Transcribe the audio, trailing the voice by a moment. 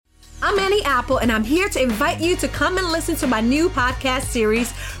I'm Annie Apple, and I'm here to invite you to come and listen to my new podcast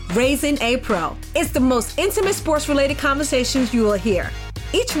series, Raising a Pro. It's the most intimate sports-related conversations you will hear.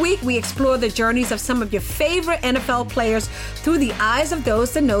 Each week, we explore the journeys of some of your favorite NFL players through the eyes of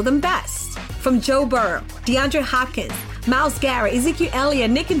those that know them best. From Joe Burrow, DeAndre Hopkins, Myles Garrett, Ezekiel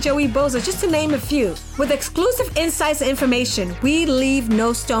Elliott, Nick and Joey Bosa, just to name a few. With exclusive insights and information, we leave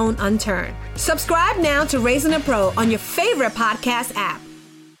no stone unturned. Subscribe now to Raising a Pro on your favorite podcast app.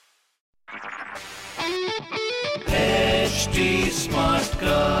 HT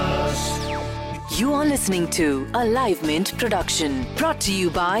Smartcast. You are listening to a Live Mint production brought to you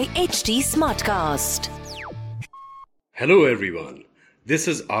by HT Smartcast. Hello everyone, this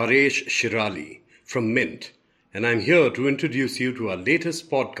is Aresh Shirali from Mint, and I'm here to introduce you to our latest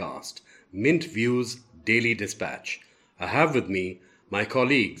podcast, Mint Views Daily Dispatch. I have with me my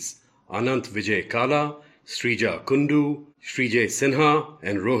colleagues Anant Vijay Kala, Srija Kundu, Srijay Sinha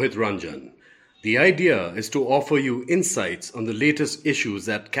and Rohit Ranjan. The idea is to offer you insights on the latest issues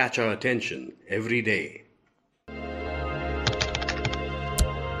that catch our attention every day.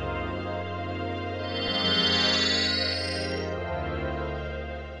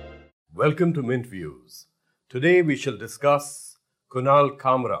 Welcome to Mint Views. Today we shall discuss Kunal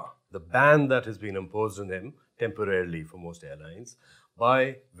Kamra, the ban that has been imposed on him temporarily for most airlines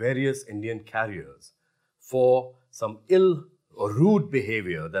by various Indian carriers for some ill or rude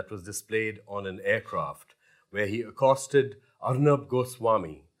behavior that was displayed on an aircraft where he accosted Arnab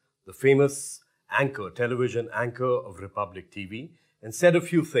Goswami, the famous television anchor of Republic TV, and said a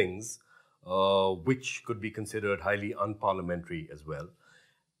few things which could be considered highly unparliamentary as well.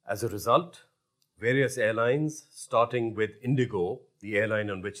 As a result, various airlines, starting with Indigo, the airline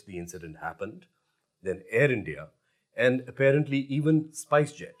on which the incident happened, then Air India, and apparently even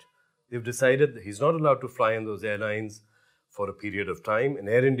SpiceJet, they've decided that he's not allowed to fly on those airlines for a period of time. In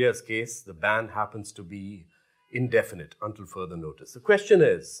Air India's case, the ban happens to be indefinite until further notice. The question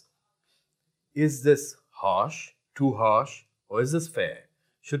is this harsh, too harsh, or is this fair?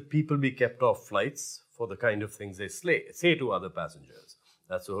 Should people be kept off flights for the kind of things they say to other passengers?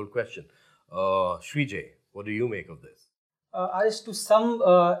 That's the whole question. Srijay, what do you make of this? As to some,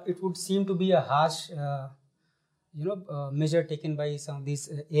 it would seem to be a harsh, measure taken by some of these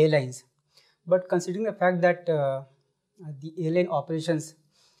airlines. But considering the fact that the airline operations,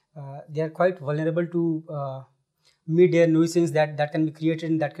 they are quite vulnerable to mid-air nuisance that can be created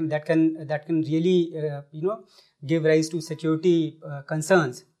and that can really give rise to security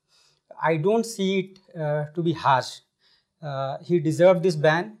concerns. I don't see it to be harsh. He deserved this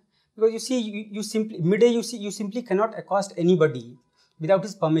ban because you see, you simply mid-air you simply cannot accost anybody without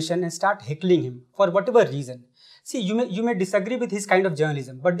his permission and start heckling him for whatever reason. See, you may disagree with his kind of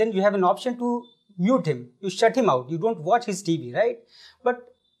journalism, but then you have an option to mute him, you shut him out, you don't watch his TV, right? But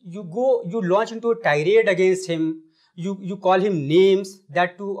you launch into a tirade against him, you call him names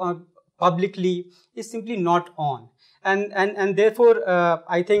that too publicly is simply not on. And therefore,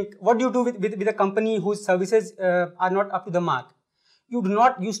 I think, what do you do with a company whose services are not up to the mark?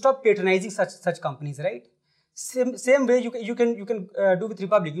 You stop patronizing such companies, right? Same way you can do with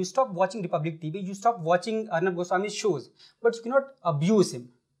Republic. You stop watching Republic TV, you stop watching Arnab Goswami's shows, but you cannot abuse him.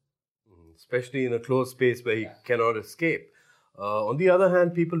 Especially in a closed space where he cannot escape. On the other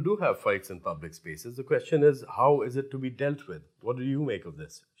hand, people do have fights in public spaces. The question is, how is it to be dealt with? What do you make of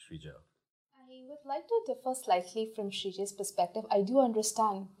this, Srija? I would like to differ slightly from Srijay's perspective. I do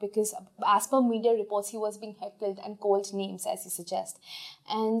understand because as per media reports, he was being heckled and called names, as you suggest.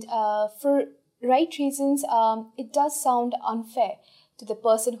 And for right reasons, it does sound unfair to the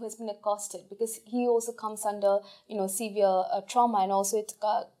person who has been accosted, because he also comes under severe trauma, and also it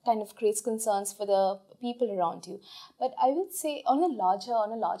kind of creates concerns for the people around you. But I would say on a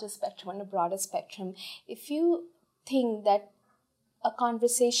larger spectrum, on a broader spectrum, if you think that a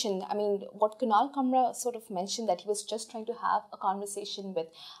conversation, I mean, what Kunal Kamra sort of mentioned, that he was just trying to have a conversation with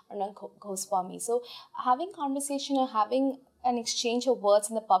Arnab Goswami. So having conversation or having an exchange of words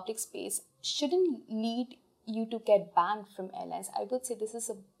in the public space shouldn't lead you to get banned from airlines. I would say this is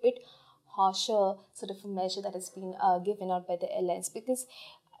a bit harsher sort of a measure that has been given out by the airlines, because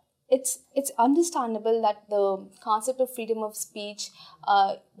it's understandable that the concept of freedom of speech,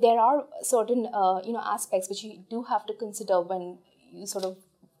 there are certain aspects which you do have to consider when you sort of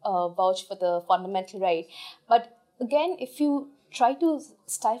vouch for the fundamental right. But again, if you try to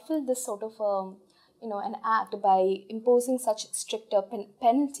stifle this sort of an act by imposing such stricter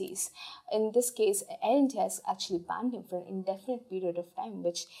penalties. In this case, Air India has actually banned him for an indefinite period of time,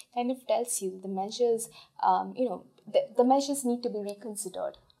 which kind of tells you the measures, the measures need to be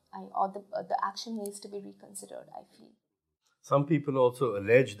reconsidered, or the action needs to be reconsidered, I feel. Some people also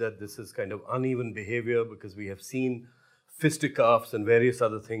allege that this is kind of uneven behavior because we have seen fisticuffs and various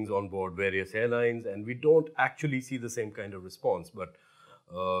other things on board various airlines, and we don't actually see the same kind of response. But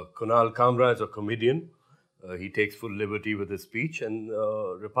Kunal Kamra is a comedian. He takes full liberty with his speech, and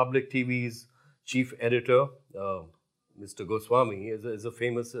Republic TV's chief editor, Mr. Goswami, is a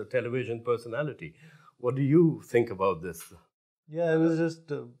famous television personality. What do you think about this? Yeah, I was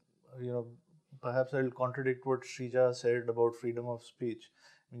just, perhaps I'll contradict what Shrija said about freedom of speech.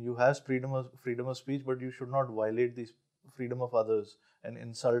 I mean, you have freedom of speech, but you should not violate the freedom of others and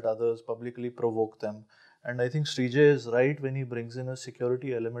insult others, publicly provoke them. And I think Shrija is right when he brings in a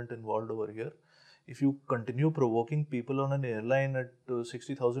security element involved over here. If you continue provoking people on an airline at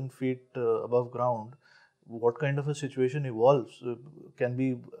 60,000 feet above ground, what kind of a situation evolves can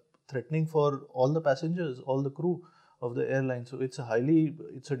be threatening for all the passengers, all the crew of the airline. So it's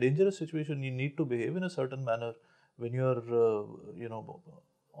a dangerous situation. You need to behave in a certain manner when you're,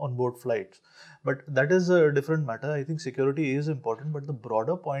 on board flights. But that is a different matter. I think security is important, but the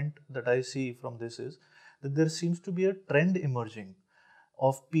broader point that I see from this is that there seems to be a trend emerging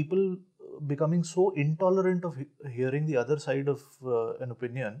of people becoming so intolerant of hearing the other side of an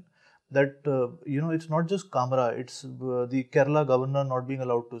opinion that, it's not just Kamra, it's the Kerala governor not being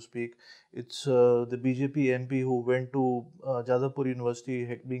allowed to speak. It's the BJP MP who went to Jadavpur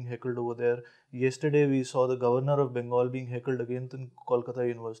University being heckled over there. Yesterday we saw the governor of Bengal being heckled again in Kolkata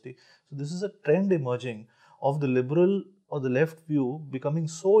University. So this is a trend emerging of the liberal or the left view becoming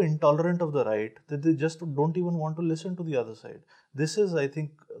so intolerant of the right that they just don't even want to listen to the other side. This is, I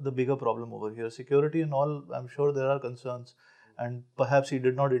think, the bigger problem over here. Security and all, I'm sure there are concerns. And perhaps he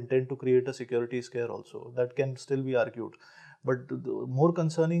did not intend to create a security scare also. That can still be argued. But the more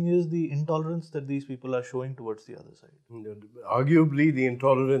concerning is the intolerance that these people are showing towards the other side. Arguably, the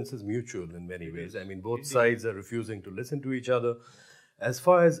intolerance is mutual in many ways. I mean, both sides are refusing to listen to each other. As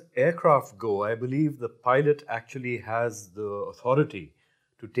far as aircraft go, I believe the pilot actually has the authority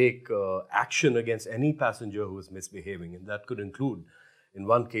to take action against any passenger who is misbehaving. And that could include, in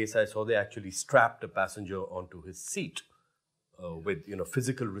one case, I saw they actually strapped a passenger onto his seat with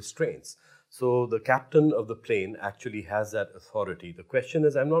physical restraints. So the captain of the plane actually has that authority. The question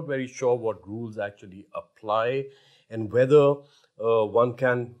is, I'm not very sure what rules actually apply and whether one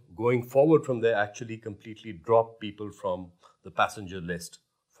can, going forward from there, actually completely drop people from the passenger list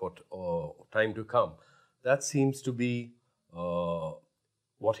for time to come. That seems to be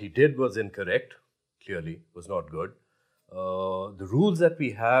what he did was incorrect, clearly, was not good. The rules that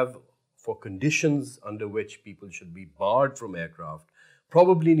we have for conditions under which people should be barred from aircraft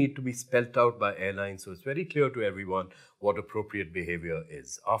probably need to be spelt out by airlines so it's very clear to everyone what appropriate behavior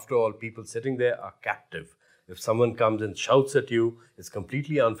is. After all, people sitting there are captive. If someone comes and shouts at you, it's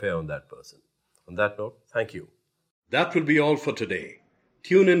completely unfair on that person. On that note, thank you. That will be all for today.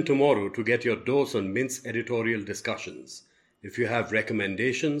 Tune in tomorrow to get your dose on Mint's editorial discussions. If you have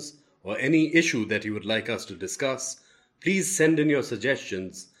recommendations or any issue that you would like us to discuss, please send in your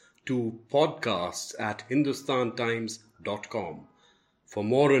suggestions to podcasts@hindustantimes.com. For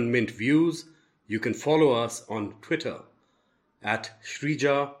more on Mint views, you can follow us on Twitter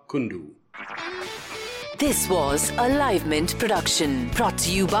 @Shrija Kundu. This was a Live Mint production brought to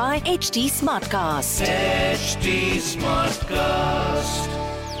you by HT Smartcast. HT Smartcast.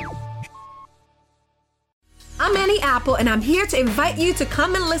 I'm Annie Apple, and I'm here to invite you to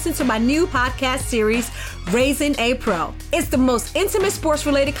come and listen to my new podcast series, Raising a Pro. It's the most intimate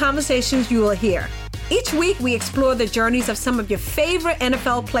sports-related conversations you will hear. Each week, we explore the journeys of some of your favorite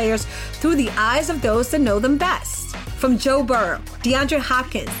NFL players through the eyes of those that know them best. From Joe Burrow, DeAndre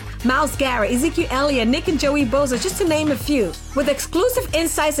Hopkins, Myles Garrett, Ezekiel Elliott, Nick and Joey Bosa, just to name a few. With exclusive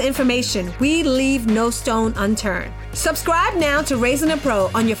insights and information, we leave no stone unturned. Subscribe now to Raising a Pro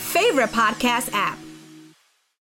on your favorite podcast app.